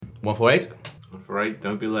148. 148,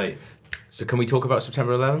 don't be late. So can we talk about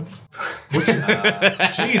September 11th?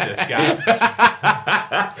 Jesus, Gav.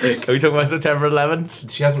 Can we talk about September 11th?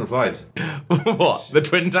 She hasn't replied. What? The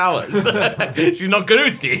Twin Towers? She's not going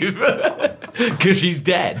to, Steve. Because she's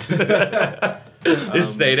dead.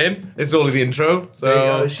 This stayed in. It's all of the intro.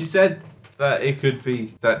 So She said that it could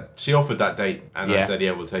be that she offered that date, and I Yeah. said, yeah,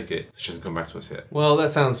 we'll take it. She hasn't come back to us yet. Well, that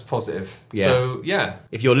sounds positive. Yeah. So, yeah.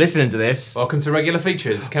 if you're listening to this, Welcome to Regular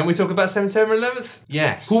Features. Can we talk about September 11th?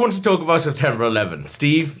 Yes. who wants to talk about September 11th?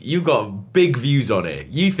 Steve, you got big views on it.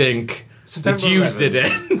 You think September the Jews 11th. did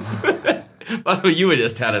it. That's what you were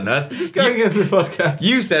just telling us. This is going into the podcast.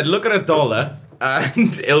 You said, look at a dollar,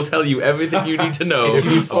 and it'll tell you everything you need to know. If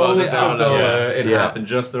you follow about it the up dollar. dollar in Yeah. half in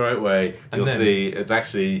just the right way, you'll then- see it's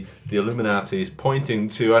actually the Illuminati's pointing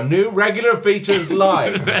to a new Regular Features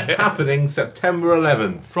live happening September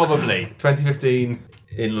 11th, Probably. 2015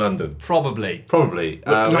 in London. Probably. Probably.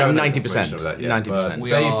 Well, we haven't 90%, information of that yet, 90%. but We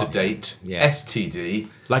Save are- the date. Yeah. STD.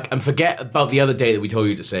 Like, and forget about the other day that we told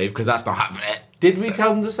you to save, because that's not happening. Did we tell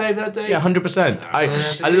them to save that date? Yeah, 100%.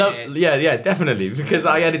 I love, yeah, definitely, because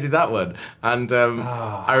I edited that one, and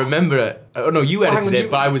I remember it. Oh no, you edited it,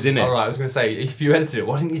 but I was in it. Alright, I was going to say, if you edited it,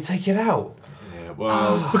 why didn't you take it out? Yeah,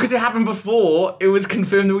 well, Because it happened before. It was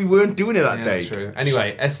confirmed that we weren't doing it that Yeah, day. that's true.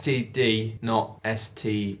 Anyway, STD, not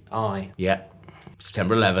STI. Yeah,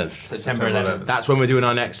 September 11th. September 11th. That's when we're doing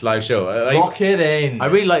our next live show. Lock it in. I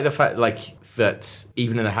really like the fact, that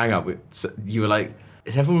even in the hangout, you were like,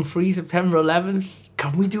 "Is everyone free September 11th?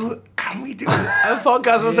 Can we do it? Can we do a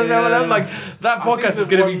podcast on September 11th?" Like that podcast is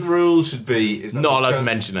going to be rule should be is that not we allowed to don't-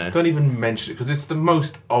 mention it. Don't even mention it because it's the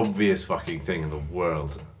most obvious fucking thing in the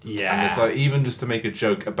world. Yeah. And it's like even just to make a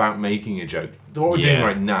joke about making a joke. What we're doing Yeah.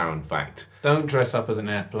 right now, in fact. Don't dress up as an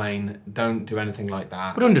airplane. Don't do anything like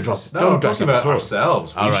that. We don't dress, No, don't I'm dress talking up about at all.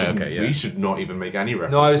 ourselves. Oh, right, shouldn't- okay, yeah. We should not even make any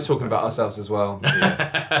reference. No, I was talking about ourselves as well.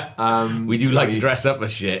 We do like to dress up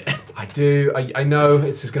as shit. I do. I know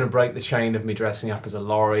it's just going to break the chain of me dressing up as a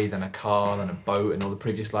lorry, then a car, then a boat, and all the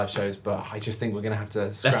previous live shows. But I just think we're going to have to.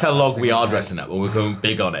 Let's tell Log we are dressing up, and we're going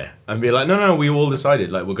big on it, and be like, no, we all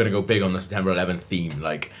decided like we're going to go big on the September 11th theme.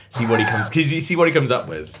 Like, see what he comes up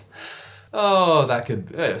with. Oh, that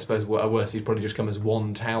could. I suppose at worst, he's probably just come as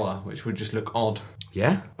one tower, which would just look odd.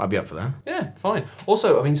 Yeah, I'd be up for that. Yeah, fine.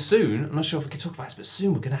 Also, I mean, soon, I'm not sure if we can talk about this, but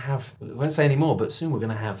soon we're going to have, we won't say any more, but soon we're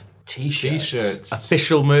going to have t-shirts. T-shirts.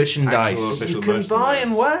 Official merchandise. Actual You official can buy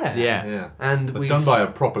and wear. Yeah. Yeah. And But we've done by a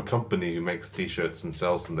proper company who makes T-shirts and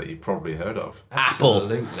sells them that you've probably heard of. Apple.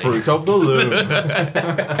 Absolutely. Fruit of the Loom.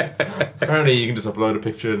 Apparently, you can just upload a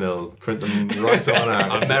picture and they'll print them right on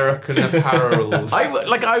out. American apparels.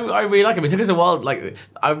 I really like them. It took us a while. Like,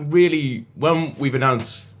 when we've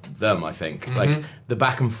announced them, I think, like, the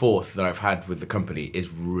back and forth that I've had with the company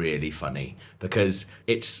is really funny because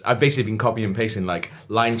I've basically been copying and pasting, like,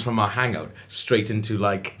 lines from our Hangout straight into,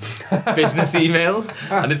 like, business emails.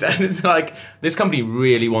 And it's like, this company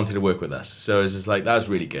really wanted to work with us. So it's just like, that was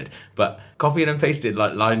really good. But copying and pasting,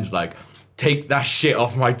 like, lines like, "Take that shit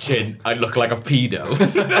off my chin, I look like a pedo."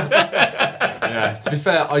 Yeah, to be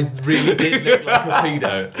fair, I really did look like a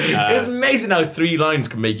pedo. It's amazing how 3 lines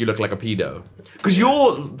can make you look like a pedo. Because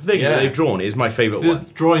your thing that Yeah. they've drawn is my favourite one.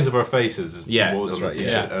 The drawings of our faces is Yeah, what was that's on right, the yeah.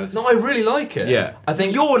 T-shirt. And it's- No, I really like it. Yeah, I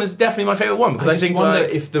think your one is definitely my favourite one because I I just think wonder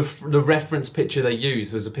like, if the reference picture they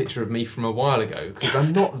used was a picture of me from a while ago because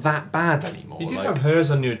I'm not that bad anymore. You do like, have hairs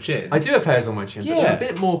on your chin. I do have hairs on my chin, but Yeah. they're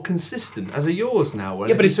a bit more consistent, as are yours now. When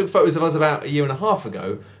Yeah, but if you took photos of us about a year and a half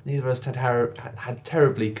ago, neither of us had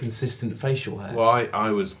terribly consistent facial hair. Well, I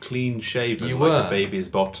was clean shaven You like were. a baby's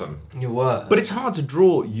bottom. You were. but it's hard to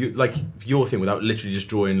draw your thing without literally just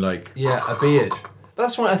drawing like. yeah, a beard. But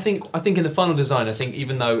that's why I think in the final design, I think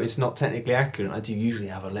even though it's not technically accurate, I do usually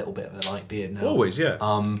have a little bit of a light beard now. Always, yeah.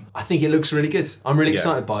 I think it looks really good. I'm really Yeah.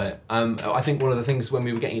 excited by it. I think one of the things when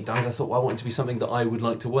we were getting it done is I thought, well, I want it to be something that I would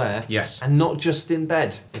like to wear. Yes. And not just in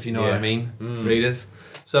bed, if you know what Yeah. I mean, readers.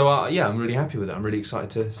 So, yeah, I'm really happy with it. I'm really excited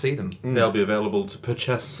to see them. They'll be available to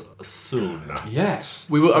purchase soon. Yes.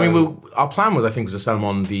 We will. Our plan was, I think, was to sell them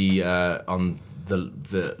on the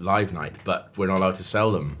live night, but we're not allowed to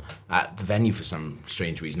sell them at the venue for some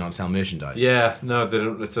strange reason. Not sell merchandise. Yeah, no, they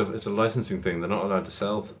don't, it's a licensing thing. They're not allowed to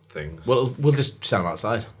sell things. Well, we'll just sell them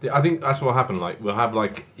outside. I think that's what happened. Like, we'll have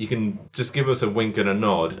you can just give us a wink and a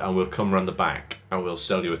nod, and we'll come around the back, and we'll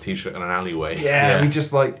sell you a T-shirt in an alleyway. Yeah, we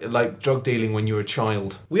just like drug dealing when you were a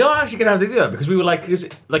child. We are actually gonna have to do that because we were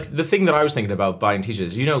the thing that I was thinking about buying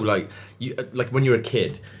T-shirts. Like when you're a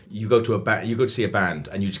kid, you go to see a band,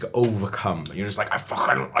 and you just get overcome. And you're just like,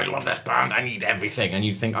 I love this band. I need everything. And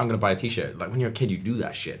you think I'm gonna buy a t-shirt. Like when you're a kid, you do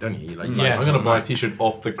that shit, don't you? Like, Yeah. I'm going to buy a t-shirt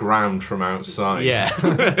off the ground from outside. Yeah.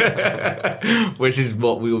 Which is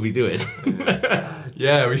what we will be doing.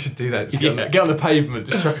 Yeah, we should do that. Just Yeah. get on the pavement,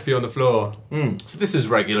 just chuck a few on the floor. So this is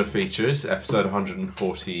Regular Features, episode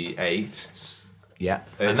 148. Yeah.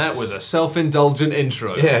 And that was a self-indulgent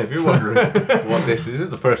intro. Yeah, if you're wondering what this is,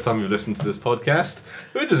 it's the first time you've listened to this podcast.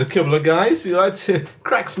 We're just a couple of guys who like to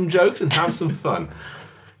crack some jokes and have some fun.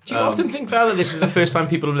 Do you often think that this is the first time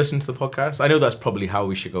people have listened to the podcast? I know that's probably how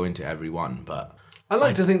we should go into every one, but I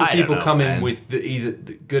like to think that I don't people know, come man. in with either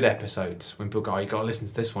the good episodes when people go, oh, you got to listen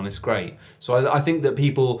to this one, it's great. So I think that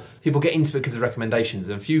people get into it because of recommendations,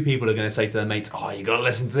 and few people are going to say to their mates, oh, you got to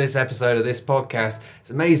listen to this episode of this podcast. It's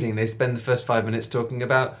amazing. They spend the first 5 minutes talking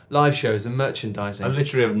about live shows and merchandising. I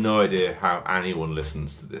literally have no idea how anyone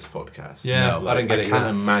listens to this podcast. Yeah, I don't get it I can't either.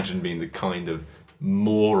 imagine being the kind of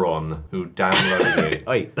moron who downloaded it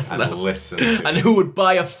Wait, that's and enough. listened to it. And who would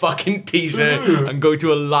buy a fucking t-shirt and go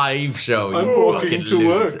to a live show? You fucking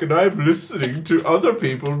loser. and I'm listening to other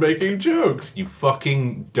people making jokes. You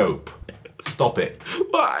fucking dope. Stop it.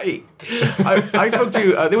 Why? I spoke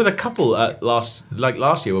to there was a couple last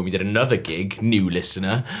year when we did another gig. New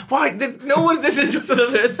listener. Why? No one's listening to us for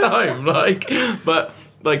the first time.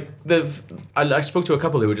 I spoke to a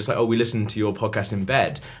couple who were just like, oh, we listened to your podcast in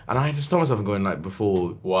bed, and I had to stop myself and going like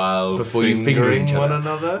before Before you fingering each one other.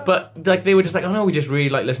 another. But like they were just like, oh no, we just really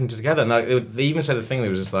like listening to it together. And like, they even said the thing. They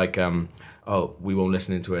was just like, oh, we won't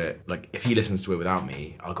listen to it. Like if he listens to it without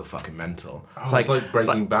me, I'll go fucking mental. It's like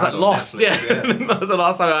Breaking Bad It's like on Lost. Netflix, Yeah. That was the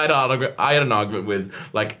last time I had an argument with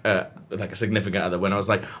like a significant other when I was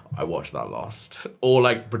like, I watched that Lost, or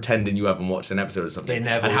like pretending you haven't watched an episode or something, It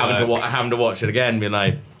never and works. having to watch it again, being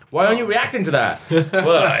like, why aren't you reacting to that?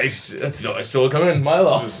 Well, I thought I saw it coming in my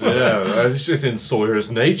loss. Yeah, it's just in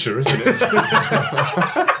Sawyer's nature, isn't it?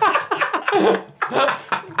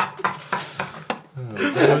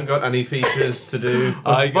 Anyone got any features to do?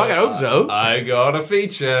 I hope so. I got a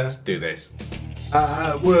feature. Do this.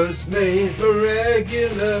 I was made for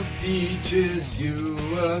regular features, you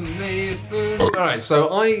were made for... Alright, so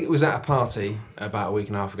I was at a party about a week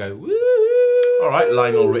and a half ago. Woo! All right,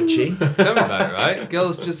 Lionel Richie. Tell me about it, right?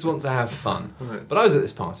 Girls just want to have fun. But I was at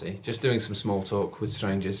this party, just doing some small talk with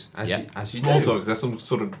strangers. As Yeah. you Small do. talk, is that some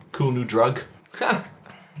sort of cool new drug?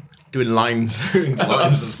 Doing lines of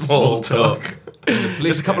of small talk.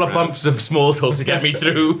 There's a couple of bumps of small talk to get me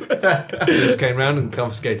through. Police came round and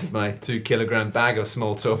confiscated my 2-kilogram bag of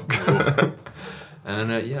small talk.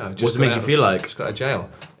 And yeah, I've just What's it make you feel like? Just got out of jail.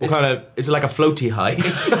 What kind of? Is it like a floaty high?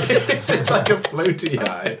 Is it like a floaty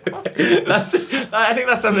high? I think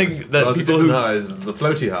that's something that people who No, it's the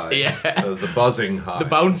floaty high. Yeah. There's the buzzing high. the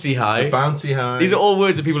bouncy high. The bouncy high. These are all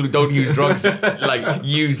words that people who don't use drugs like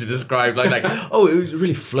use to describe like oh, it was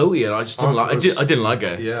really flowy and I just didn't like I didn't like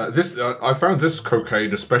it. Yeah, this I found this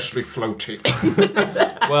cocaine especially floaty.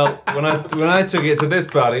 Well, when I took it to this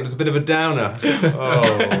party, it was a bit of a downer.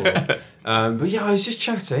 Oh. But yeah, I was just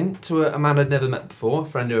chatting to a man I'd never met before, a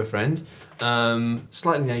friend of a friend.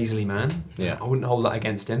 Slightly nasally man. Yeah. I wouldn't hold that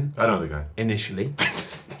against him I know the guy. initially.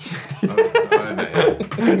 I met him.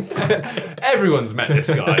 Everyone's met this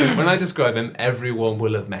guy. When I describe him, everyone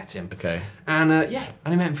will have met him. Okay. And I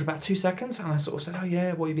only met him for about 2 seconds, and I sort of said, "Oh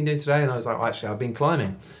yeah, what have you been doing today?" And I was like, oh, "Actually, I've been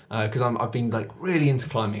climbing because I've been like really into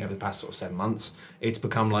climbing over the past sort of 7 months. It's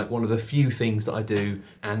become like one of the few things that I do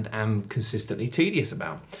and am consistently tedious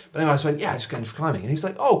about." But anyway, I just went, "Yeah, just going for climbing," and he was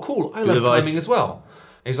like, "Oh, cool, I love advice. climbing as well."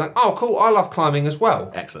 And he was like, "Oh, cool, I love climbing as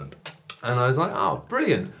well." Excellent. And I was like, "Oh,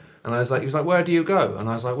 brilliant." And I was like, he was like, "Where do you go?" And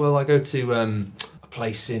I was like, "Well, I go to a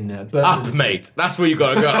place in Birmingham." Up, mate. That's where you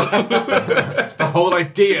gotta go. That's the whole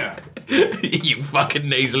idea. You fucking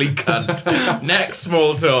nasally cunt. Next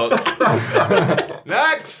small talk.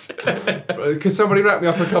 Next! Because somebody wrapped me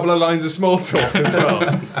up a couple of lines of small talk as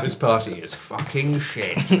well. This party is fucking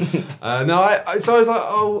shit. So I was like,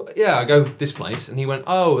 oh, yeah, I go this place. And he went,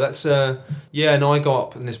 oh, that's, yeah, no, I go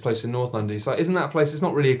up in this place in North London. He's like, isn't that a place? It's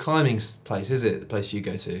not really a climbing place, is it? The place you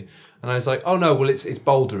go to. And I was like, oh, no, well, it's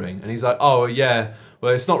bouldering. And he's like, oh, yeah,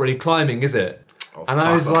 well, it's not really climbing, is it? And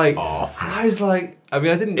I was like, I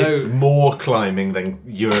mean, I didn't know. It's more climbing than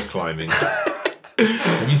you're climbing.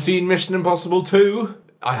 Have you seen Mission Impossible 2?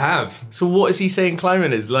 I have. So what is he saying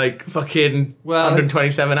climbing is? Like fucking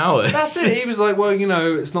 127 hours? That's it. He was like, well, you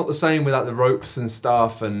know, it's not the same without the ropes and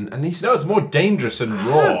stuff. And he's No, it's more dangerous and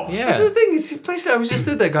raw. Yeah. That's the thing is, basically, I was just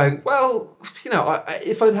stood there going, well, you know,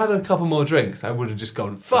 if I'd had a couple more drinks, I would have just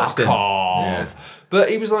gone, fuck Blasted. off. Yeah.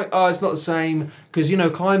 But he was like, oh, it's not the same, because, you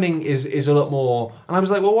know, climbing is a lot more. And I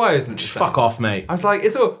was like, well, why isn't it Just the same? fuck off, mate. I was like,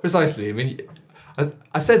 it's all precisely. I mean,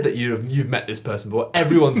 I said that you've met this person before.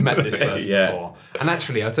 Everyone's met this person before. And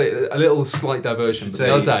actually, I'll tell you a little slight diversion. But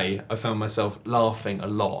the other day, I found myself laughing a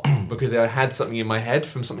lot because I had something in my head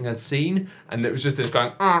from something I'd seen, and it was just this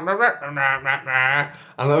going, and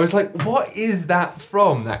I was like, what is that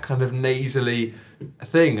from? That kind of nasally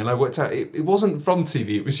thing. And I worked out it wasn't from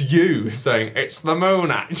TV, it was you saying, it's the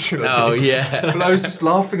moon, actually. Oh, yeah. But I was just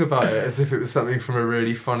laughing about it as if it was something from a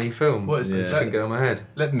really funny film. What is I it? just couldn't get it on my head.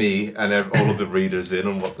 Let me and all of the readers in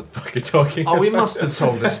on what the fuck you're talking Oh, about. we must have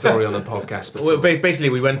told this story on the podcast before. Well, basically,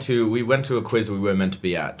 we went to a quiz that we weren't meant to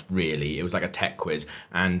be at. Really, it was like a tech quiz,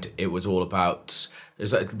 and it was all about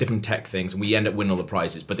like different tech things, and we ended up winning all the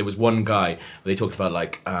prizes. But there was one guy where they talked about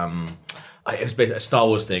like. It was basically a Star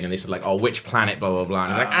Wars thing, and they said like, "Oh, which planet?" Blah blah blah.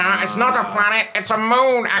 And they're like, it's not a planet, it's a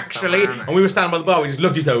moon, actually. And we were standing by the bar, we just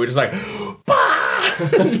looked at each other, we were just like, bah!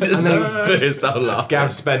 Just burst out laughing.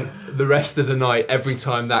 Gav spent the rest of the night, every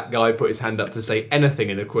time that guy put his hand up to say anything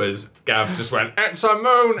in the quiz, Gav just went, it's a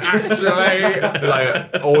moon, actually, like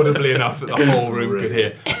audibly enough that the whole room could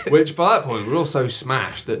hear. Which by that point, we were all so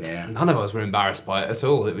smashed that none of us were embarrassed by it at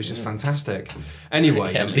all. It was just fantastic.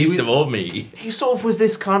 Anyway, At least of all me. he sort of was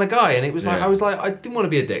this kind of guy, and it was like, I was like, I didn't want to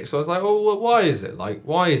be a dick, so I was like, oh, well, why is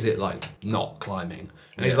it like not climbing?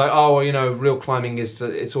 And he's like, oh, well, real climbing it's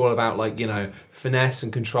all about like, finesse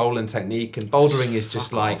and control and technique, and bouldering is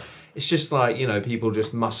just like, it's just like, people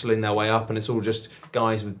just muscling their way up, and it's all just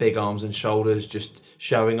guys with big arms and shoulders just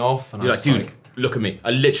showing off. And You're like, dude, look at me.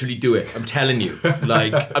 I literally do it. I'm telling you.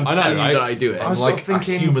 Like, I'm telling you that I do it. I was like sort of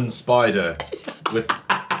thinking, a human spider with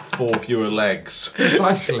 4 fewer legs.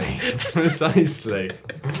 Precisely.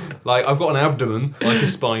 Like, I've got an abdomen like a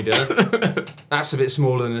spider. That's a bit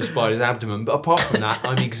smaller than a spider's abdomen, but apart from that,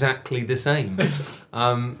 I'm exactly the same.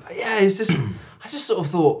 It's just, I just sort of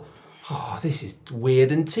thought, oh, this is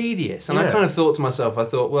weird and tedious. And I kind of thought to myself,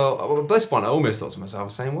 at this point, I almost thought to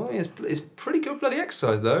myself, saying, well, it's pretty good bloody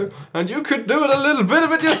exercise, though. And you could do it a little bit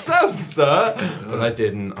of it yourself, sir. But I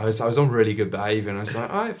didn't. I was on really good behaviour, and I was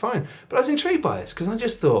like, all right, fine. But I was intrigued by this, because I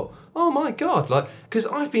just thought, oh my God, because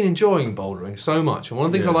I've been enjoying bouldering so much. And one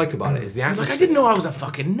of the things I like about it is the atmosphere. Like, I didn't know I was a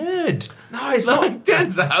fucking nerd. No, it's not.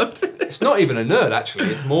 Turns out. It's not even a nerd, actually.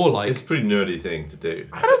 It's more like... It's a pretty nerdy thing to do.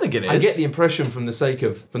 I don't think it is. I get the impression from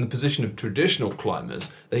the position of traditional climbers,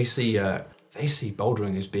 they see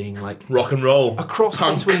bouldering as being like rock and roll. a cross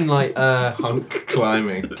between like Hunk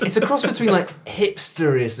climbing. it's a cross between like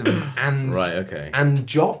hipsterism and Right, okay. and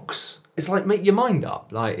jocks. It's like make your mind up.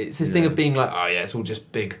 Like it's this thing of being like, oh yeah, it's all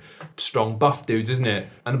just big, strong, buff dudes, isn't it?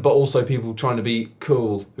 But also people trying to be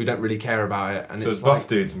cool who don't really care about it. And So it's it's buff like,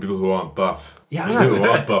 dudes and people who aren't buff. Yeah, I People know. who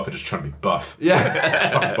are buff are just trying to be buff. Yeah.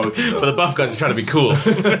 Fuck both of them. But the buff guys are trying to be cool.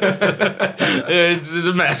 It's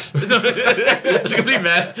a mess. It's a complete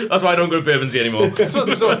mess. That's why I don't go to Bermondsey anymore. This was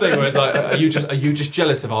the sort of thing where it's like, are you just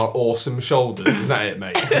jealous of our awesome shoulders? Is that it,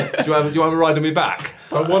 mate? Do you have a ride on me back?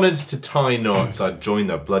 If I wanted to tie knots, I'd join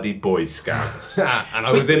the bloody Boy Scouts. And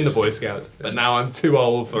I was in the Boy Scouts, but now I'm too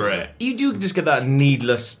old for it. You do just get that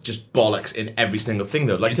needless just bollocks in every single thing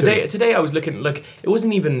though. Like You do. today I was looking, like, it was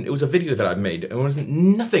a video that I made. It wasn't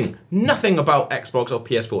nothing about Xbox or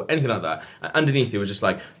PS4, anything like that. And underneath it was just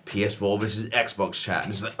like PS4 versus Xbox chat.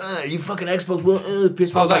 And it's like, you fucking Xbox,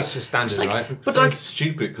 PS4. Oh, that's just standard, right? But So like, it's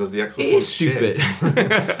stupid because the Xbox it is One's stupid. shit.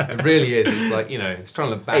 It really is. It's like, it's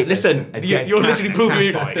trying to back Hey, listen, a dead you're cat literally in a proving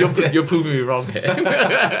me. catfight. You're proving me wrong here.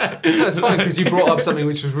 That's fine because you brought up something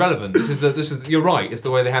which was relevant. You're right. It's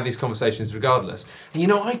the way they have these conversations, regardless.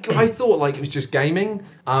 And I thought like it was just gaming,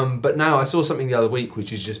 but now I saw something the other week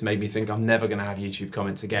which has just made me think I'm never going to have YouTube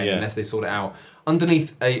comments again unless they sort it out.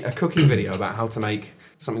 Underneath a cooking video about how to make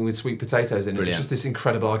something with sweet potatoes in it. Brilliant. It's just this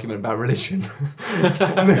incredible argument about religion,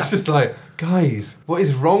 and it's just like, guys, what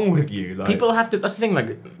is wrong with you? Like, People have to. That's the thing.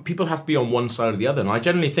 Like, people have to be on one side or the other. And I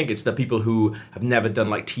generally think it's the people who have never done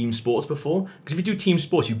like team sports before. Because if you do team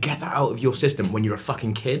sports, you get that out of your system when you're a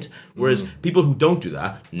fucking kid. Whereas people who don't do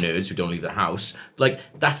that, nerds who don't leave the house, like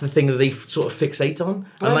that's the thing that they sort of fixate on.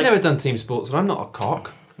 But And, I've like, never done team sports, and I'm not a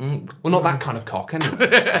cock. Well, not that kind of cock,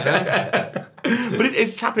 anyway. But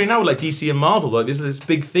it's happening now with like DC and Marvel. Like there's this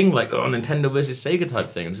big thing like Nintendo versus Sega type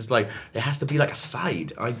thing. It's just like there has to be like a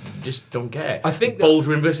side. I just don't get it. I think that-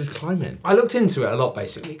 bouldering versus climbing. I looked into it a lot,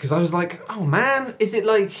 basically, because I was like, oh man, is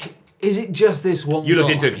it just this one You looked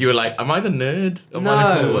guy? into it because you were like, am I the nerd? Am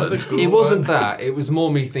I the cool No, one? it wasn't that. It was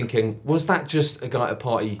more me thinking, was that just a guy at a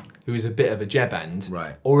party who is a bit of a jeb end?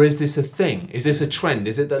 Right. Or is this a thing? Is this a trend?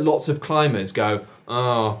 Is it that lots of climbers go,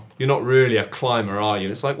 oh, you're not really a climber, are you?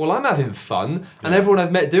 And it's like, well, I'm having fun, and everyone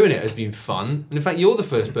I've met doing it has been fun. And in fact, you're the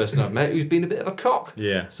first person I've met who's been a bit of a cock.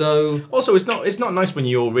 Yeah. So Also, it's not nice when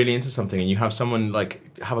you're really into something and you have someone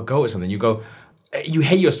like have a go at something. You go, you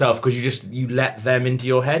hate yourself because you let them into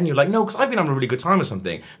your head and you're like, no, because I've been having a really good time or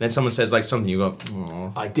something. And then someone says like something, you go,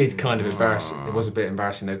 oh. I did kind of embarrass. It was a bit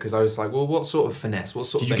embarrassing though, because I was like, well, what sort of finesse? What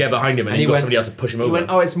sort Did of you thing? get behind him and you got somebody else to push him over? He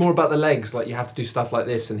went, oh, it's more about the legs. Like you have to do stuff like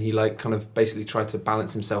this, and he like kind of basically tried to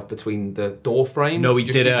balance himself between the door frame. No, he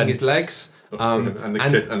just didn't. using his legs. And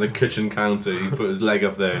the kitchen counter, he put his leg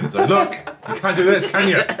up there and he's like, look, you can't do this, can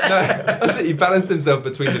you? No, that's it. He balanced himself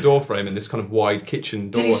between the door frame and this kind of wide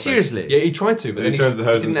kitchen door. Did he thing. seriously? Yeah, he tried to, but then he turns to the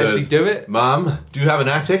host didn't and actually says, do it. Mum, do you have an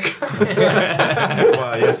attic?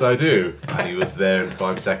 Why, yes, I do. And he was there in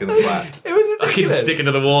 5 seconds flat. It was I can ridiculous. stick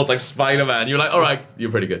into the walls like Spider-Man. You're like, all right,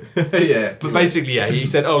 you're pretty good. Yeah. But basically, yeah, he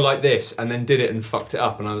said, oh, like this, and then did it and fucked it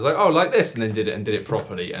up. And I was like, oh, like this, and then did it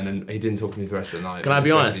properly. And then he didn't talk to me the rest of the night. Can I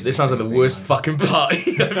be honest? This sounds like the worst fucking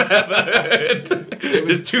party I've ever heard.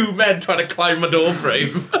 There's two men trying to climb a door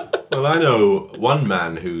frame. Well, I know one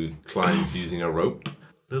man who climbs using a rope.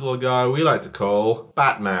 Little guy we like to call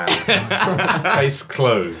Batman. Case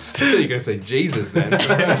closed. I thought you were going to say Jesus then.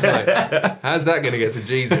 I was like, how's that going to get to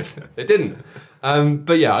Jesus? It didn't.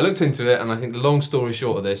 But yeah, I looked into it, and I think the long story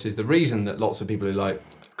short of this is the reason that lots of people who like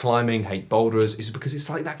climbing hate boulders is because it's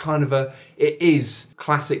like that kind of it is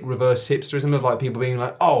classic reverse hipsterism of like people being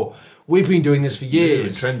like, oh, we've been doing this for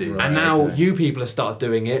years, trendy, and now you people have started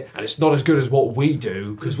doing it, and it's not as good as what we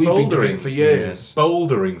do because we've been doing it for years. Yeah.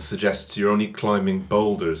 Bouldering suggests you're only climbing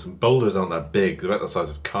boulders, and boulders aren't that big. They're about the size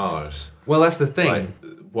of cars. Well, that's the thing. Like,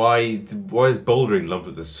 why is bouldering lumped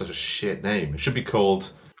with such a shit name? It should be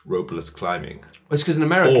called ropeless climbing. It's because in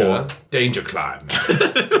America, Or danger climb.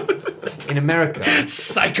 in America,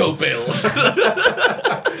 Psycho build.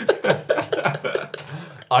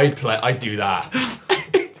 I'd do that.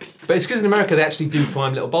 But it's because in America they actually do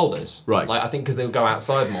climb little boulders. Right. Like I think because they'll go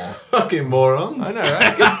outside more. Fucking morons. I know,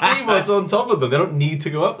 right? You can see what's on top of them. They don't need to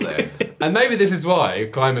go up there. And maybe this is why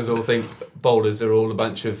climbers all think boulders are all a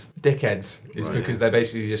bunch of dickheads. It's because they're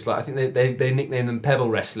basically just like, I think they nickname them pebble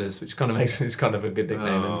wrestlers, which kind of makes it's kind of a good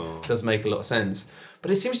nickname and does make a lot of sense.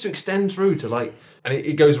 But it seems to extend through to like, and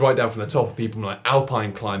it goes right down from the top of people like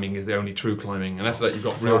alpine climbing is the only true climbing, and after that you've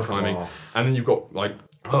got real climbing, and then you've got like.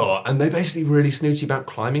 Oh, and they basically really snooty about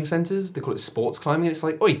climbing centres. They call it sports climbing. And it's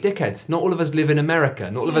like, oi, dickheads, not all of us live in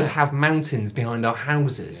America. Not all of us have mountains behind our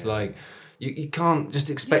houses. Like, you can't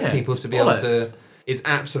just expect people to be able to... It's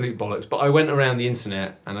absolute bollocks. But I went around the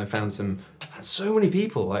internet and I found so many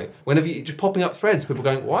people. Like, whenever you just popping up threads, people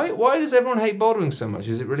going, why does everyone hate bouldering so much?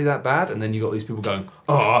 Is it really that bad? And then you got these people going,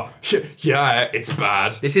 oh, yeah, it's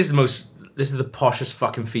bad. This is the poshest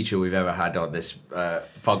fucking feature we've ever had on this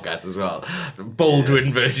podcast as well.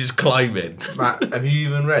 Bouldering versus climbing. Matt, have you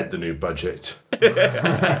even read the new budget?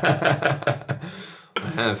 I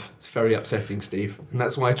have. It's very upsetting, Steve. And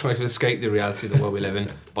that's why I try to escape the reality of the world we live in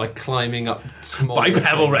by climbing up small... By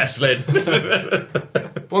pebble wrestling.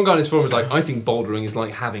 One guy in this forum was like, I think bouldering is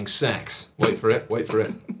like having sex. Wait for it.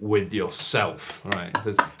 With yourself. All right. It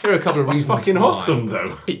says, here are a couple of reasons Fucking why. awesome,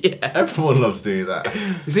 though. Yeah. Everyone loves doing that.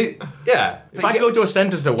 You see, yeah. If I go to a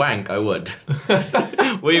centre to wank, I would.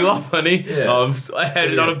 Were you off, honey? Yeah. Oh, I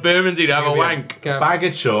headed on a Bermondsey to have a wank. Bag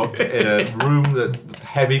of chalk in a room that's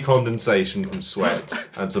heavy condensation from sweat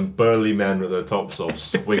and some burly men with their tops off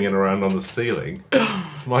swinging around on the ceiling.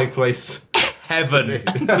 It's my place. Heaven.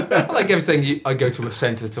 I like ever saying I go to a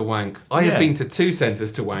centre to wank. I have been to 2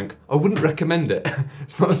 centres to wank. I wouldn't recommend it.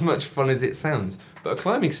 It's not as much fun as it sounds. But a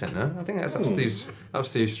climbing centre, I think that's up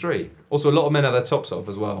Steve's street. Also, a lot of men have their tops off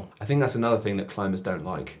as well. I think that's another thing that climbers don't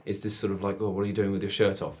like. It's this sort of like, oh, what are you doing with your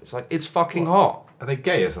shirt off? It's like, it's fucking hot. Are they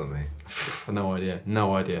gay or something? No idea.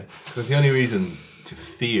 Because that's the only reason to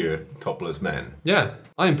fear topless men. Yeah,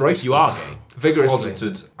 I embrace You them. are gay. Vigorously.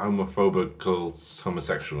 Closeted homophobic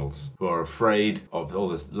homosexuals who are afraid of all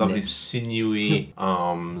this lovely sinewy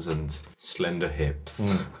arms and slender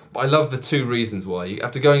hips. But I love the 2 reasons why.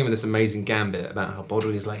 After going in with this amazing gambit about how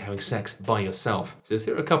bouldering is like having sex by yourself, so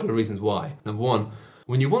here are a couple of reasons why. Number 1,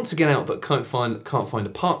 when you want to get out but can't find a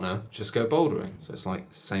partner, just go bouldering. So it's like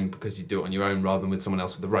the same because you do it on your own rather than with someone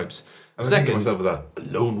else with the ropes. I think of myself as a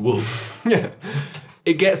lone wolf. Yeah.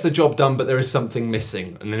 It gets the job done, but there is something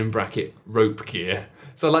missing. And then in bracket, rope gear.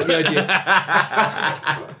 So I like the idea.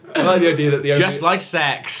 That the only, Just like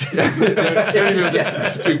sex. the only real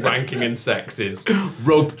difference between wanking and sex is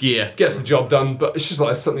Rope gear. gets the job done, but it's just like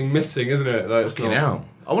there's something missing, isn't it? Like, it's Fucking hell.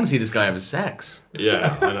 I want to see this guy have sex.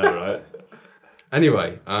 Yeah, I know, right?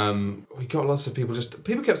 Anyway, we got lots of people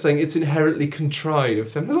kept saying it's inherently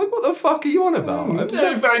contrived. And I was like, what the fuck are you on about?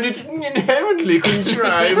 I find it inherently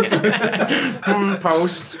contrived.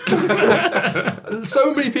 Post.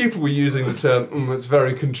 So many people were using the term, it's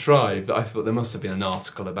very contrived, that I thought there must have been an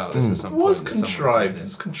article about this at some It point. was that someone contrived. said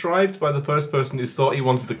It's contrived by the first person who thought he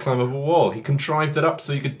wanted to climb up a wall. He contrived it up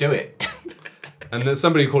so he could do it. And then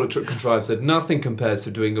somebody who called it contrived said, nothing compares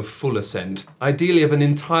to doing a full ascent, ideally of an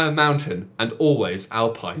entire mountain, and always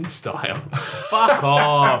alpine style. Fuck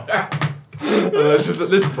off. Just at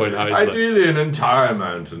this point, I was like, Ideally an entire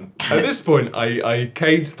mountain. at this point, I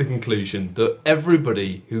came to the conclusion that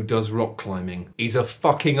everybody who does rock climbing is a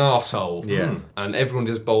fucking arsehole. Yeah. And everyone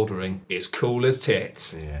does bouldering is cool as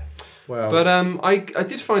tits. Yeah. Well, But I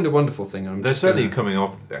did find a wonderful thing. I'm They're just certainly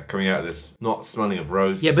gonna- coming out of this not smelling of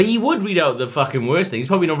roses. yeah, but he would read out the fucking worst thing. He's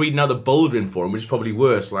probably not reading out the bouldering for him, which is probably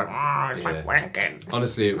worse. Like, it's like wanking.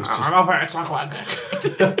 Honestly, it was I just love it, it's like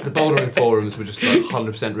wanking. the bouldering forums were just like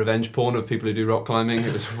 100% revenge porn of people who do rock climbing.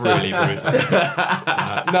 It was really brutal.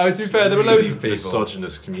 No, to be fair, there were loads of people.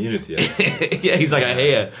 Misogynist community. Yeah, he's like, I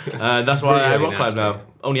hear. That's why I Really rock climb nasty. now.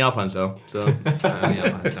 Only Alpine so.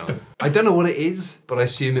 I don't know what it is, but I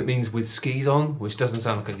assume it means with skis on, which doesn't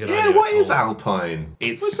sound like a good idea. Yeah, what at is all. alpine?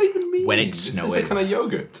 It's- What's that even mean? When it's Is snowing. it kind of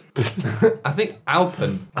yogurt? I think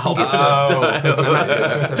Alpen. Oh.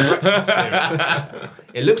 That's a breakfast cereal.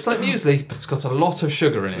 It looks like muesli, but it's got a lot of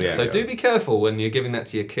sugar in it. Yeah. So do be careful when you're giving that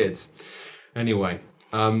to your kids. Anyway,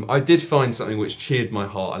 I did find something which cheered my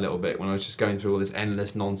heart a little bit when I was just going through all this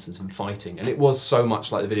endless nonsense and fighting. And it was so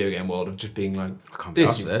much like the video game world of just being like, can't be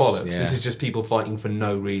this arsed is with this. bollocks. Yeah. This is just people fighting for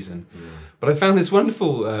no reason. But I found this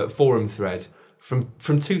wonderful forum thread from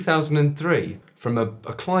 2003 from a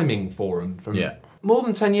climbing forum from Yeah. more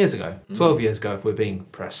than 10 years ago, 12 years ago if we're being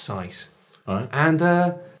precise. Alright. And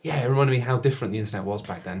yeah, it reminded me how different the internet was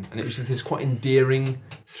back then. And it was just this quite endearing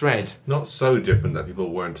thread. Not so different that people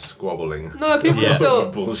weren't squabbling. No, people Yeah. are still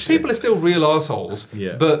Bullshit. people are still real assholes.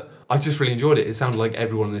 Yeah. But I just really enjoyed it. It sounded like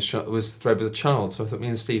everyone in this thread was a child, so I thought me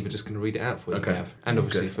and Steve are just going to read it out for you, Okay. Gav. And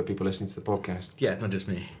obviously Good. for people listening to the podcast, Yeah, not just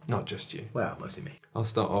me. not just you. Well, mostly me. I'll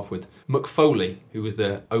start off with McFoley, who was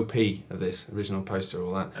the OP of this original poster,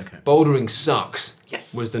 all that. Okay. Bouldering sucks.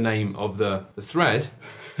 Yes. Was the name of the thread.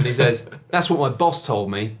 And he says, that's what my boss told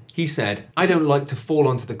me. He said, I don't like to fall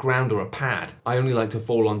onto the ground or a pad. I only like to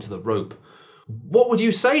fall onto the rope. What would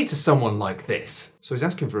you say to someone like this? So he's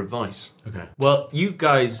asking for advice. Okay. Well, you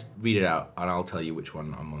guys read it out, and I'll tell you which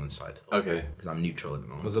one I'm on the side. Okay. Because I'm neutral at the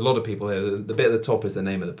moment. There's a lot of people here. The bit at the top is the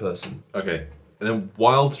name of the person. Okay. And then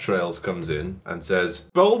Wild Trails comes in and says,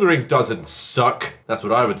 bouldering doesn't suck. That's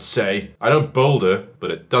what I would say. I don't boulder, but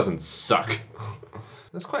it doesn't suck.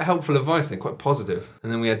 That's quite helpful advice then, quite positive.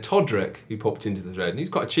 And then we had Todrick, who popped into the thread, and he's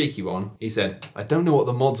quite a cheeky one. He said, I don't know what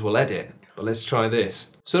the mods will edit, but let's try this.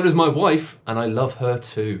 So does my wife, and I love her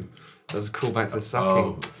too. That's a callback to sucking.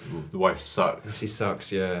 Oh, the wife sucks. She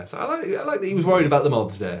sucks, yeah. So I like that he was worried about the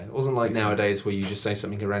mods there. It wasn't like nowadays where you just say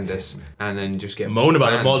something horrendous and then you just get Moan about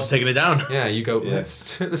the banned. mods taking it down. Yeah, you go, Yeah.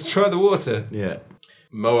 let's try the water. Yeah.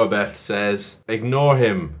 Moabeth says, ignore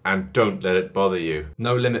him and don't let it bother you.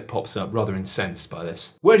 No Limit pops up, rather incensed by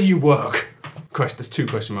this. Where do you work? There's 2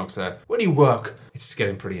 question marks there. Where do you work? It's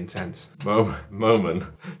getting pretty intense. Moman.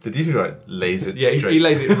 Did you lays it Yeah, straight? he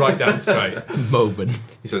lays it right down straight. Moban.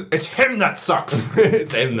 He says, it's him that sucks.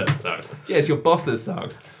 It's him that sucks. Yeah, it's your boss that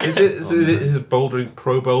sucks. Is it bouldering,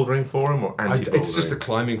 pro bouldering forum or anti bouldering? It's just a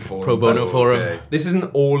climbing forum. Pro bono forum. Okay. This isn't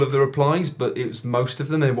all of the replies, but it was most of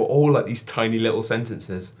them. They were all like these tiny little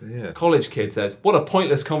sentences. Yeah. College kid says, what a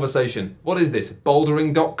pointless conversation. What is this,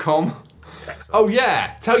 bouldering.com? Oh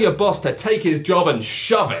yeah, tell your boss to take his job and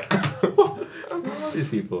shove it. What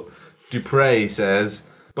is he for? Dupre says,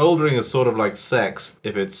 bouldering is sort of like sex.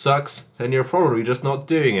 If it sucks, then you're probably just not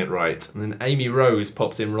doing it right. And then Amy Rose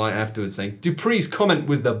popped in right afterwards saying, Dupree's comment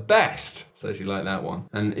was the best. So she liked that one.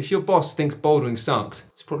 And if your boss thinks bouldering sucks,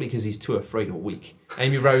 it's probably because he's too afraid or weak.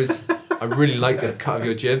 Amy Rose, I really like the cut of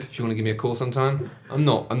your jib. If you want to give me a call sometime. I'm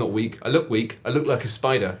not weak. I look weak. I look like a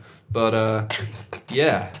spider. But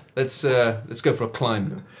yeah, let's go for a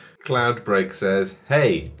climb. Cloudbreak says,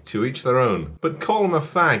 hey, to each their own. But call him a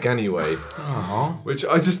fag anyway. Which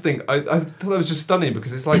I just think, I thought that was just stunning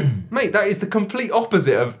because it's like, mate, that is the complete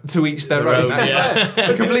opposite of to each their own. That's yeah.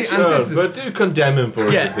 the complete Sure, antithesis. but do condemn him for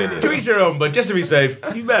his Yeah. opinion. To each their own, but just to be safe,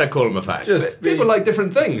 you better call him a fact. Just People like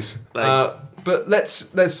different things. Like- But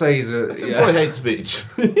let's say he's a... It's yeah. employee hate speech.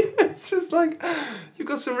 It's just like, you've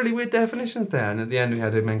got some really weird definitions there. And at the end we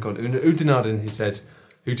had a man called Udinardin who said,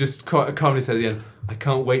 who just calmly said at the end, "I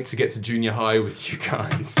can't wait to get to junior high with you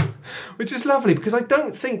guys," which is lovely because I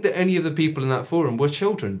don't think that any of the people in that forum were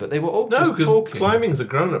children, but they were all No, just because talking. climbing's a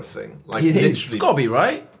grown-up thing. Like It is. It's literally, gotta be,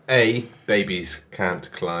 right? babies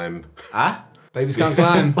can't climb. Ah? Babies can't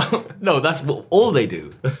climb. No, that's what all they do.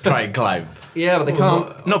 Try and climb. Yeah, but they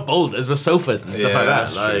can't. Not boulders, but sofas and stuff Yeah, like that.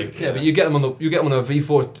 that's true. Like, Yeah, but you get them on a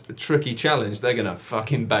V4 tricky challenge, they're gonna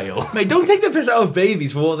fucking bail. mate, don't take the piss out of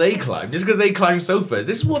babies for what they climb, just because they climb sofas.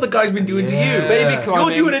 This is what the guy's been doing to you. Yeah. Baby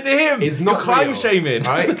climbing You're doing it to him. is not You're climb real, shaming.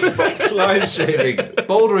 right? Climb shaming.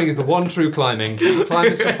 Bouldering is the one true climbing.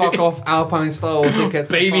 Climbers can fuck off. Alpine style dickheads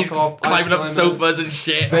can Babies fuck off. Ice climbing up climbers. sofas and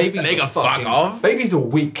shit. Babies they are can fuck fucking- off. Babies are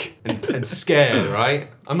weak and scared, right?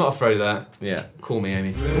 I'm not afraid of that. Yeah. Call me,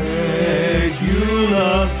 Amy.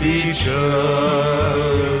 Regular features.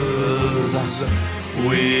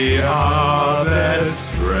 We are best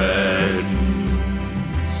friends.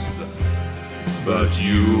 But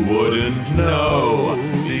you wouldn't know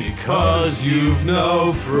because you've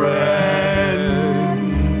no friends.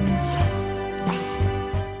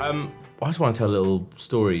 I just want to tell a little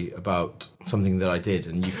story about something that I did,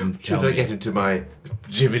 and you can tell Should I me. get into my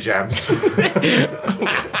jimmy jams?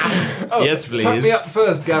 Yes, please. Tuck me up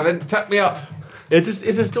first, Gavin. Tuck me up. It's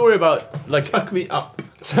a story about like Tuck me up.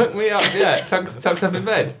 Tuck me up. Yeah, tucked up in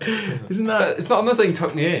bed. isn't that? It's not. I'm not saying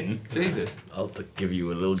tuck me in. Jesus. I'll give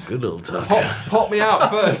you a good little tuck. Pop me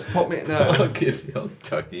out first. Pop me. No. I'll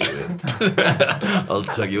tuck you in. I'll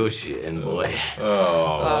tuck your shit in, boy. Oh.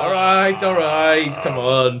 All right. Come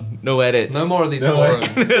on, no edits. No more of these forums.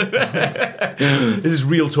 This is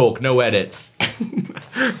real talk, no edits.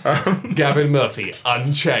 Gavin Murphy,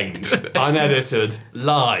 unchanged, unedited,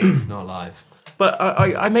 live. Not live. But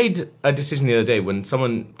I made a decision the other day when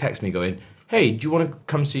someone texted me going, "Hey, do you want to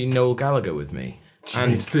come see Noel Gallagher with me?"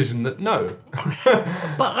 And decision that no.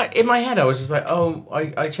 But in my head, I was just like, oh,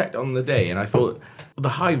 I checked on the day and I thought the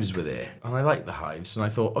Hives were there, and I liked the Hives, and I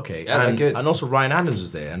thought, okay, Yeah, they're and, good. and also Ryan Adams was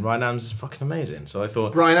there, and Ryan Adams is fucking amazing. So I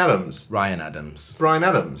thought, Brian Adams. Ryan Adams. Brian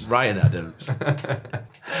Adams. Ryan Adams.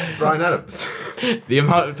 Brian Adams. The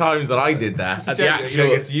amount of times that I did that at the You actual,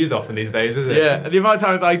 don't get to use often these days, is it? yeah, the amount of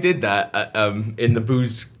times I did that in the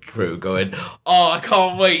booze crew, going, oh, I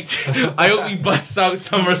can't wait. I hope he busts out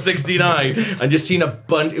Summer '69, and just seen a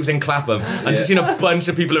bunch. It was in Clapham, and just seen a bunch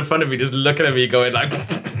of people in front of me just looking at me, going like,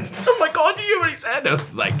 oh my god, did you hear what he said? I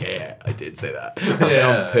was like, yeah, I did say that. I said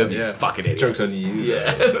on purpose, you fucking idiots. Joke's on you.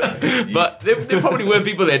 Yeah. But there probably were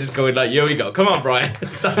people there just going like, here we go, come on, Brian.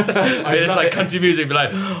 So it's like country music, be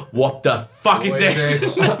like, what the fuck is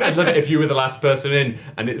this? I'd love it if you were the last person in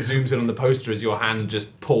and it zooms in on the poster as your hand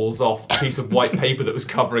just pulls off a piece of white paper that was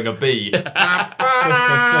covering a bee.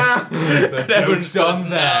 The joke's on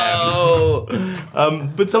them. No.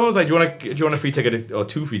 But someone was like, do you want a free ticket or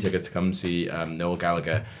 2 free tickets to come see Noel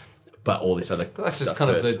Gallagher? But all this other That's just stuff kind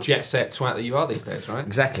of first. the jet set twat that you are these days, right?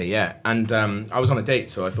 Exactly, yeah. And I was on a date,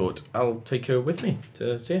 so I thought I'll take her with me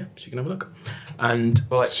to see her. She can have a look. And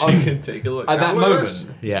But like, She can take a look. at that Lewis.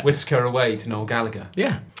 moment, Yeah. whisk her away to Noel Gallagher.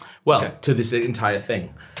 yeah, well, Okay. to this entire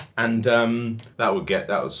thing. And That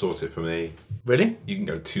would sort it for me. really, You can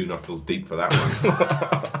go 2 knuckles deep for that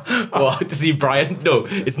one. well, to see Brian. No,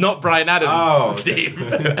 it's not Brian Adams. Oh, okay. Steve.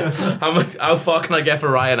 How far can I get for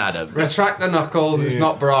Ryan Adams? Retract the knuckles, it's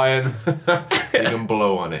not Brian. You can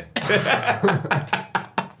blow on it.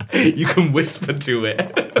 You can whisper to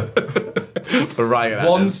it for Ryan Adams.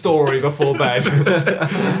 One story before bed.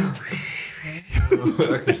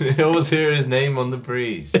 I can always hear his name on the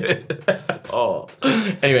breeze. Oh.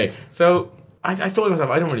 Anyway, so I thought to myself,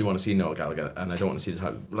 I don't really want to see Noel Gallagher, and I don't want to see the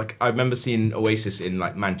type. Like, I remember seeing Oasis in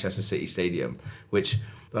like Manchester City Stadium, which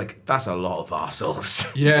like that's a lot of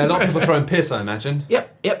arseholes. Yeah, a lot of people throwing piss, I imagine.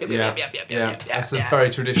 Yep. Yeah, that's a very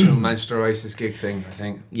traditional Manchester Oasis gig thing, I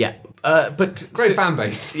think. Yeah. But Great fan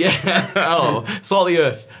base. Yeah. Oh, salt of the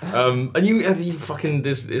earth. And you fucking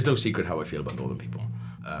there's no secret how I feel about Northern people.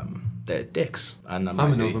 They're dicks, and I'm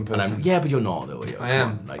a Northern person. yeah, but you're not though. Are you? I Come am.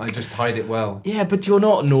 on, like, I just hide it well. yeah, but you're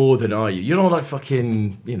not Northern, are you? You're not like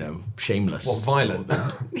fucking, shameless. What, violent?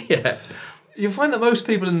 Yeah. You find that most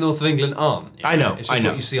people in the north of England aren't. I know, It's just I know.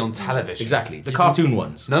 what you see on television. Exactly. The cartoon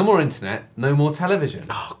ones. No more internet, no more television.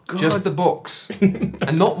 Oh, God. Just the books.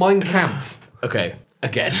 And not Mein Kampf. Okay,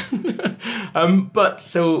 again. But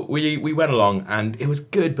so we went along, and it was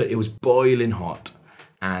good, but it was boiling hot,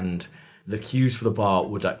 and the queues for the bar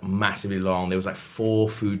were like massively long. There was like 4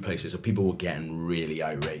 food places, so people were getting really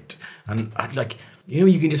irate, and I'd like,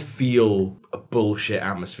 you can just feel a bullshit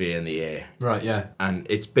atmosphere in the air, Right, yeah. and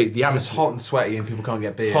it's big. The It's atmosphere. hot and sweaty and people can't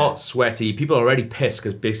get beer. Hot, sweaty. People are already pissed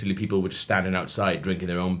because basically people were just standing outside drinking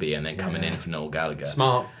their own beer and then coming in for Noel Gallagher.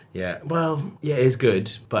 Smart. Yeah, well, yeah, it is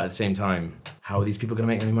good, but at the same time, how are these people going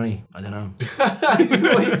to make any money? I don't know.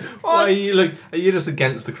 Why are you just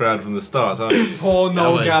against the crowd from the start, aren't you? Poor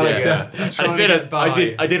Noel Gallagher.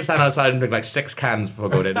 I did stand outside and drink like 6 cans before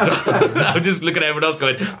going in. So I was just looking at everyone else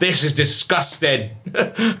going, this is disgusting.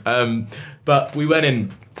 But we went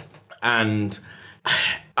in and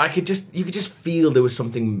you could just feel there was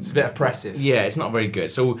something. It's a bit oppressive. Yeah, it's not very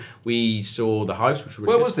good. So we saw the house, which was really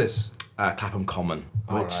Where good. was this? Clapham Common.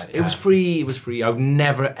 All Which, right, It was free. It was free. I would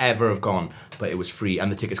never ever have gone, but it was free,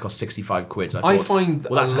 and the tickets cost 65 quid. So I thought, find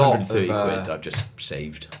well, that's a lot 130 of, quid I've just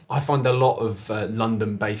saved. I find a lot of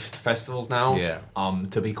London-based festivals now Yeah.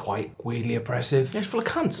 To be quite weirdly oppressive. Yeah, it's full of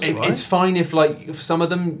cunts as well. It's fine if some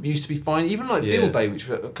of them used to be fine. Even like Yeah. Field Day, which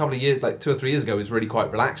a couple of years, like 2 or 3 years ago, was really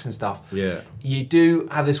quite relaxed and stuff. Yeah. You do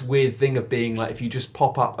have this weird thing of being like, if you just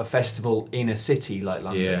pop up a festival in a city like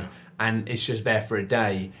London, Yeah. and it's just there for a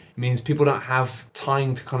day, it means people don't have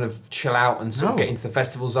time to kind of chill out and sort of No. get into the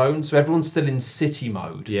festival zone. So everyone's still in city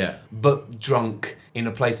mode, Yeah. but drunk in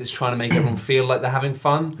a place that's trying to make everyone feel like they're having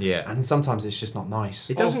fun. Yeah. And sometimes it's just not nice.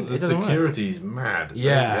 It Also, doesn't. the It doesn't work. security's mad.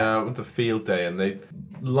 Yeah. I went to Field Day and they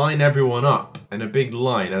line everyone up in a big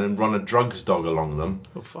line and then run a drugs dog along them.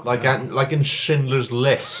 Oh, fuck like in Schindler's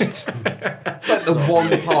List. It's like the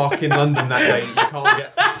one park in London that day that you can't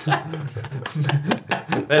get.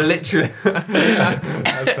 They're literally.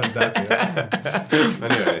 That's fantastic.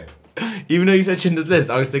 Anyway. Even though you said Schindler's List,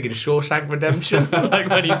 I was thinking Shawshank Redemption, like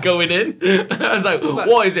when he's going in. And I was like,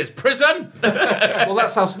 what is this, prison? Well,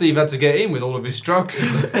 that's how Steve had to get in with all of his drugs.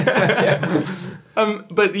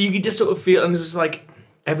 But you could just sort of feel, and it was like,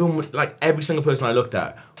 everyone, like every single person I looked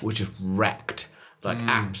at was just wrecked. Like,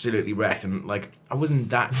 absolutely wrecked. And like, I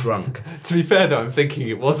wasn't that drunk. To be fair, though, I'm thinking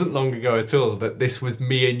it wasn't long ago at all that this was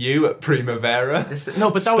me and you at Primavera.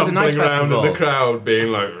 No, but that was a nice Stumbling around festival. in the crowd,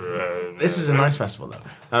 being like. This was a nice festival,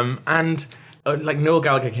 though. And like Noel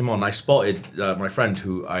Gallagher came on, I spotted my friend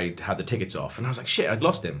who I had the tickets off, and I was like, shit, I'd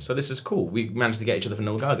lost him. So this is cool. We managed to get each other for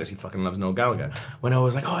Noel Gallagher. He fucking loves Noel Gallagher. When I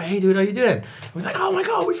was like, oh, hey, dude, how you doing? I was like, oh my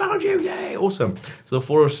God, we found you. Yay, awesome. So the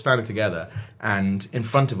 4 of us standing together, and in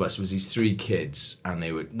front of us was these 3 kids, and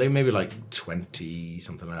they maybe like 20,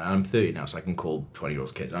 something like that. I'm 30 now, so I can call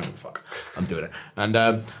 20-year-olds kids. I don't give a fuck. I'm doing it.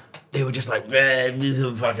 And they were just like,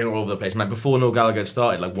 fucking all over the place. And like before Noel Gallagher had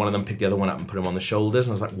started, like one of them picked the other one up and put him on the shoulders.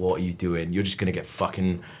 And I was like, what are you doing? You're just going to get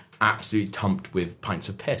fucking absolutely tumped with pints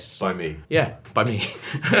of piss. By me. Yeah, by me.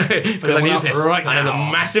 Because I need a piss. right and there's a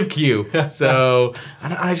now. massive queue. So,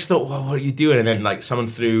 and I just thought, well, what are you doing? And then like someone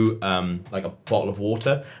threw like a bottle of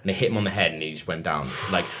water and it hit him on the head and he just went down.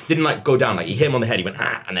 Like, didn't like go down, like he hit him on the head, he went,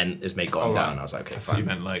 and then his mate got him down. I was like, okay, So you fine.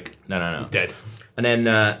 meant like. No. He's dead. And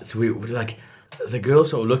then, so we were like, the girl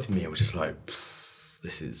sort of looked at me and was just like,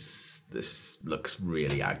 this looks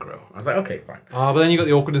really aggro. I was like, okay, fine. But then you got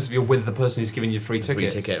the awkwardness of you're with the person who's giving you free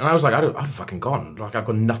tickets. Free ticket. And I was like, I've fucking gone. Like, I've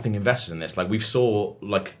got nothing invested in this. Like, we've saw,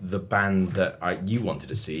 like, the band that you wanted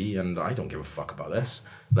to see, and I don't give a fuck about this.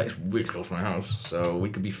 Like, it's really close to my house, so we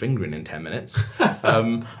could be fingering in 10 minutes.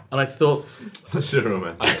 And I thought, Sure,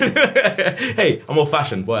 man. hey, I'm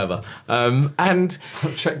old-fashioned, whatever. And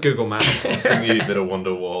Check Google Maps. Sing you a bit of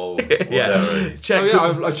Wonderwall, whatever yeah, it is. check. So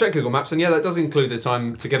yeah, I've checked Google Maps, and yeah, that does include the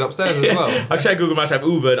time to get upstairs as well. I've checked Google Maps, I've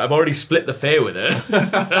Ubered, I've already split the fare with her.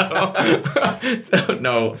 So,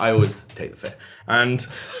 no, I always take the fare. And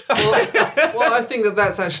Well, I think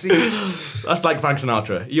that's actually. that's like Frank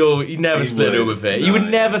Sinatra. You never He split an would. Uber fare. No, You would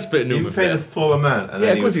never split an You Uber would pay fare. the full amount and Yeah,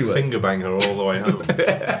 then of you course would he would. finger bang her all the way home.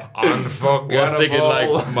 We're singing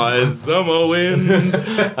like my summer wind.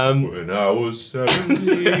 When I was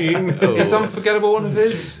 17. It's unforgettable one of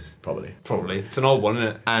his. Probably. Probably. It's an old one,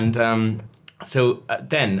 isn't it? And so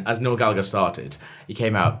then, as Noel Gallagher started, he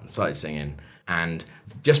came out, started singing, and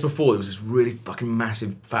just before there was this really fucking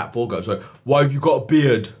massive fat bald guy. I was like, "Why have you got a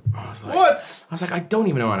beard?" I was like, What? I was like, I don't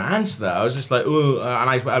even know how to answer that. I was just like, "Oh," and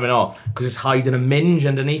I went, "Oh, because it's hiding a minge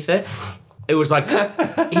underneath it." It was like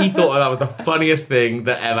he thought that was the funniest thing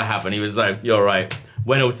that ever happened. He was like, "You're right."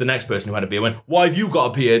 Went over to the next person who had a beard. Went, "Why have you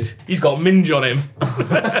got a beard? He's got a minge on him." The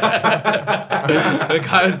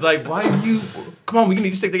guy was like, "Why have you? Come on, we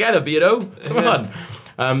need to stick together, beardo. Come on."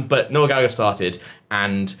 But Noel Gallagher started,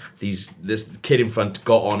 and this kid in front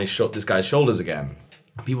got on this guy's shoulders again.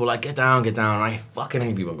 People were like, get down. I fucking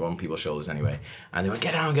hate people going on people's shoulders anyway. And they went,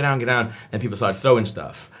 get down. Then people started throwing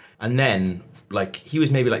stuff. And then, like, he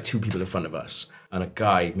was maybe like 2 people in front of us, and a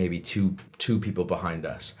guy maybe two people behind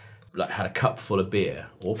us, like, had a cup full of beer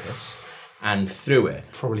or piss, and threw it.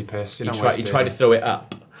 Probably pissed. He tried to throw it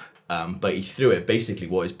up. But he threw it basically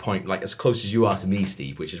what his point, like as close as you are to me,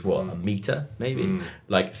 Steve, which is what, a meter maybe?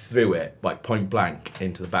 Like threw it like point blank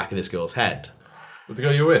into the back of this girl's head. With the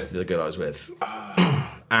girl you were with? The girl I was with.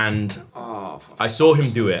 And I saw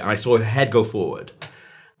him do it, and I saw her head go forward.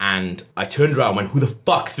 And I turned around and went, who the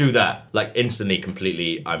fuck threw that? Like, instantly,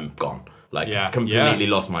 completely, I'm gone. Like, completely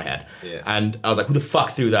lost my head. Yeah. And I was like, who the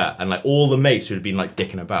fuck threw that? And, like, all the mates who had been, like,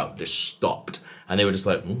 dicking about just stopped. And they were just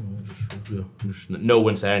like, no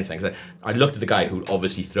one said anything. So I looked at the guy who'd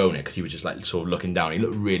obviously thrown it, because he was just, like, sort of looking down. He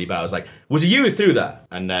looked really bad. I was like, was it you who threw that?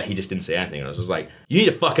 And he just didn't say anything. And I was just like, you need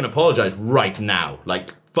to fucking apologise right now.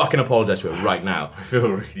 Like, fucking apologise to her right now. I feel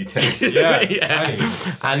really tense.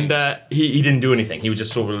 And he didn't do anything. He was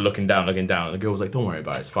just sort of looking down. And the girl was like, don't worry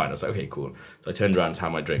about it, it's fine. I was like, okay, cool. So I turned around and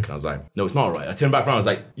had my drink, and I was like, no, it's not right. I turned back around, I was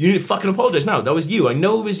like, you need to fucking apologise now. That was you. I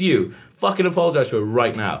know it was you. Fucking apologise to her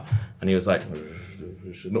right now. And he was like,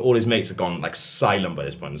 and all his mates had gone like silent by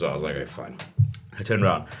this point, so I was like, okay, fine. I turned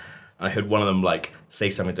around and I heard one of them like say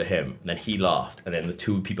something to him, and then he laughed, and then the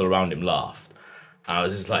two people around him laughed. And I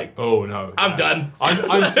was just like, oh no, I'm done.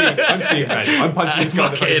 I'm seeing Ben. I'm punching this guy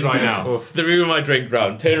in the face right now. Threw my drink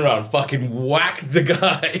round, turned around, fucking whacked the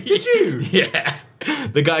guy. Did you? Yeah.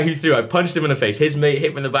 The guy who threw, I punched him in the face. His mate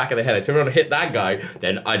hit me in the back of the head. I turned around and hit that guy.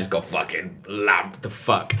 Then I just got fucking lamped the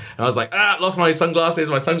fuck. And I was like, lost my sunglasses.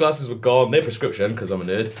 My sunglasses were gone. They're prescription, because I'm a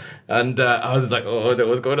nerd. And I was like, oh,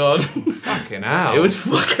 what's going on? Fucking hell. It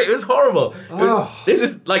was horrible. This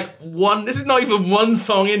is not even one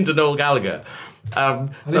song into Noel Gallagher. At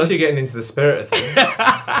least you're getting into the spirit of things.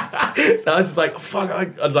 So I was just like, fuck.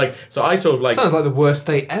 So I sort of like. Sounds like the worst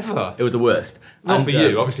day ever. It was the worst. Not for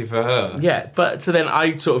you, obviously for her. Yeah, but so then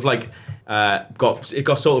I sort of like got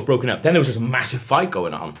sort of broken up. Then there was just a massive fight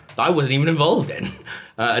going on that I wasn't even involved in,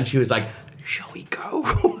 and she was like, "Shall we go?"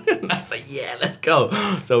 And I was like, "Yeah, let's go."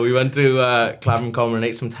 So we went to Clapham Common and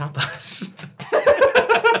ate some tapas.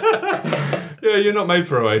 Yeah, you're not made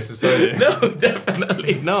for Oasis, are you? No,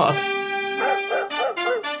 definitely not.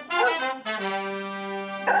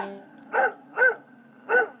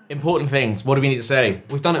 Important things. What do we need to say?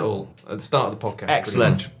 We've done it all at the start of the podcast.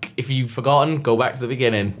 Excellent. If you've forgotten, go back to the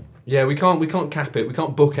beginning. Yeah, we can't cap it. We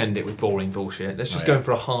can't bookend it with boring bullshit. Let's just go in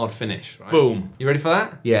for a hard finish. Right? Boom. You ready for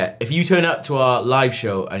that? Yeah. If you turn up to our live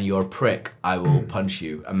show and you're a prick, I will punch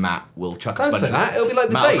you, and Matt will chuck a Don't bunch say of that. It'll be like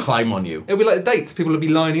the Matt will dates. climb on you. It'll be like the dates. People will be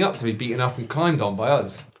lining up to be beaten up and climbed on by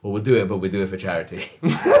us. Well, we'll do it, but we'll do it for charity.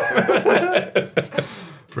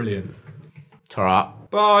 Brilliant. Ta-ra.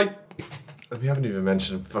 Bye. We haven't even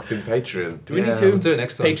mentioned fucking Patreon. Do we need to? We'll do it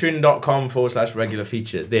next time. Patreon.com/regular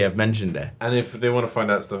features. They have mentioned it. And if they want to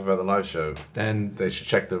find out stuff about the live show, Then they should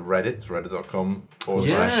check the Reddit, reddit.com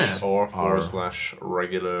Yeah. /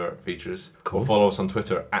 regular features. Cool. Or follow us on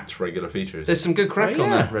Twitter @regular features. there's some good crack Oh, on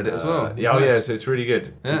yeah. that Reddit as well. Yeah, It's nice. it's really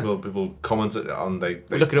good. Yeah. People comment on they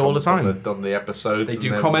We look at it all the comment time. on the episodes. They and do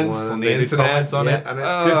then comments on the they do internet. comments on it, Yeah. and it's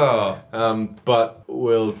Oh. good. But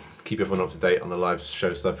we'll keep everyone up to date on the live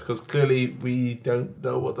show stuff, because clearly we don't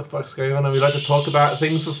know what the fuck's going on, and we like to talk about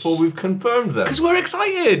things before we've confirmed them. Because we're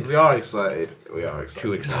excited. We are excited.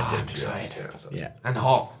 Too excited. I'm excited. Yeah. And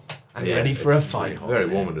hot. And Yeah, ready for a it's fight. Very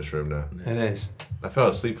warm in this room now. It is. I fell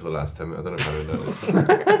asleep for the last 10 minutes. I don't know if I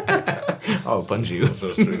noticed. Oh, punch you. So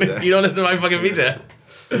it's really there. You don't listen to my fucking feature.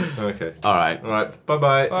 Okay. All right. All right.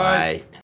 Bye-bye. Bye.